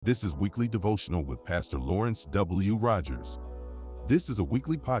This is Weekly Devotional with Pastor Lawrence W. Rogers. This is a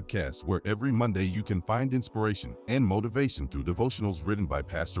weekly podcast where every Monday you can find inspiration and motivation through devotionals written by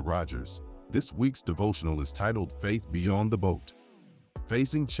Pastor Rogers. This week's devotional is titled Faith Beyond the Boat.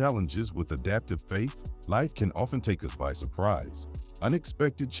 Facing challenges with adaptive faith, life can often take us by surprise.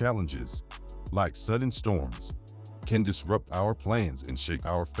 Unexpected challenges, like sudden storms, can disrupt our plans and shake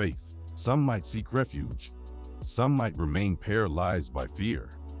our faith. Some might seek refuge. Some might remain paralyzed by fear,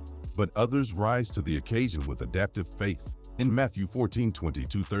 but others rise to the occasion with adaptive faith. In Matthew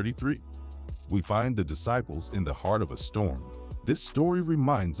 14:22-33, we find the disciples in the heart of a storm. This story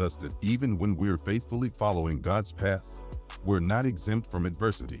reminds us that even when we're faithfully following God's path, we're not exempt from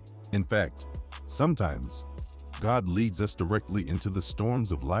adversity. In fact, sometimes God leads us directly into the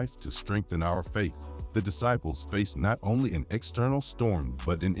storms of life to strengthen our faith. The disciples faced not only an external storm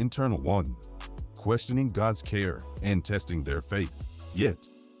but an internal one, questioning God's care and testing their faith. Yet,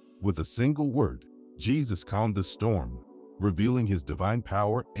 with a single word, Jesus calmed the storm, revealing his divine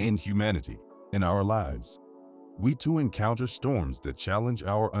power and humanity. In our lives, we too encounter storms that challenge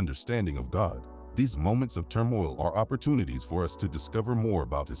our understanding of God. These moments of turmoil are opportunities for us to discover more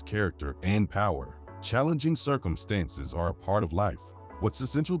about his character and power. Challenging circumstances are a part of life. What's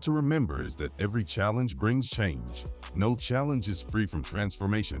essential to remember is that every challenge brings change. No challenge is free from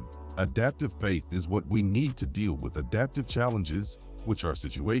transformation. Adaptive faith is what we need to deal with adaptive challenges, which are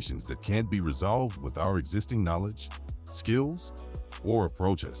situations that can't be resolved with our existing knowledge, skills, or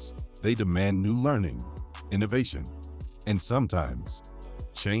approaches. They demand new learning, innovation, and sometimes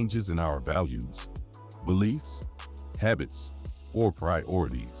changes in our values, beliefs, habits, or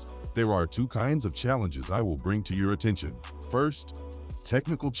priorities. There are two kinds of challenges I will bring to your attention. First,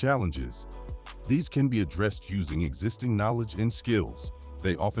 technical challenges. These can be addressed using existing knowledge and skills.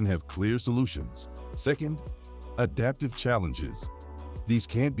 They often have clear solutions. Second, adaptive challenges. These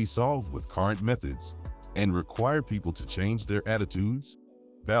can't be solved with current methods and require people to change their attitudes,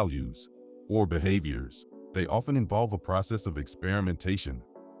 values, or behaviors. They often involve a process of experimentation,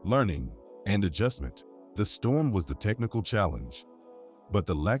 learning, and adjustment. The storm was the technical challenge, but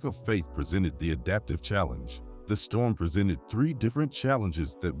the lack of faith presented the adaptive challenge. The storm presented three different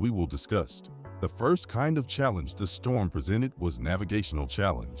challenges that we will discuss. The first kind of challenge the storm presented was navigational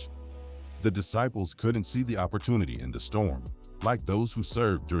challenge. The disciples couldn't see the opportunity in the storm. Like those who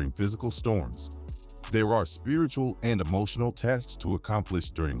served during physical storms, there are spiritual and emotional tasks to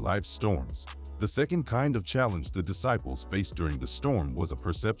accomplish during life's storms. The second kind of challenge the disciples faced during the storm was a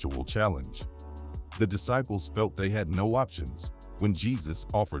perceptual challenge. The disciples felt they had no options when Jesus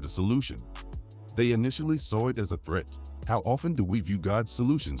offered a solution. They initially saw it as a threat. How often do we view God's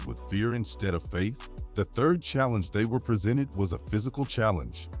solutions with fear instead of faith? The third challenge they were presented was a physical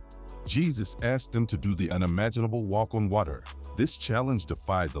challenge. Jesus asked them to do the unimaginable walk on water. This challenge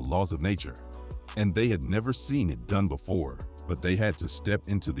defied the laws of nature, and they had never seen it done before, but they had to step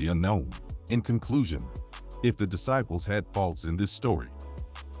into the unknown. In conclusion, if the disciples had faults in this story,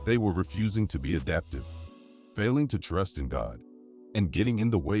 they were refusing to be adaptive, failing to trust in God, and getting in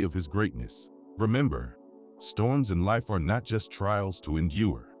the way of his greatness. Remember, storms in life are not just trials to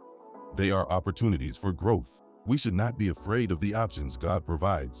endure. They are opportunities for growth. We should not be afraid of the options God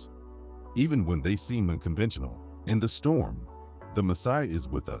provides, even when they seem unconventional. In the storm, the Messiah is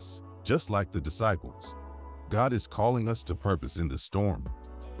with us, just like the disciples. God is calling us to purpose in the storm,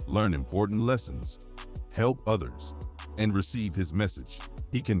 learn important lessons, help others, and receive his message.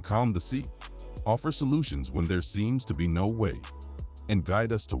 He can calm the sea, offer solutions when there seems to be no way, and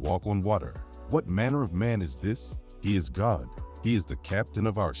guide us to walk on water. What manner of man is this? He is God. He is the captain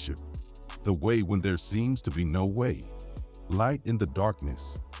of our ship, the way when there seems to be no way, light in the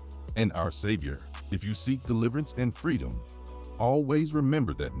darkness, and our Savior. If you seek deliverance and freedom, always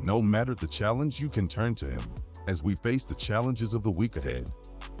remember that no matter the challenge, you can turn to him. As we face the challenges of the week ahead,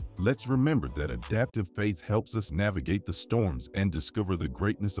 let's remember that adaptive faith helps us navigate the storms and discover the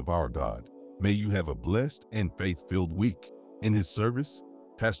greatness of our God. May you have a blessed and faith-filled week. In his service,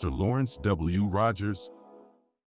 Pastor Lawrence W. Rogers,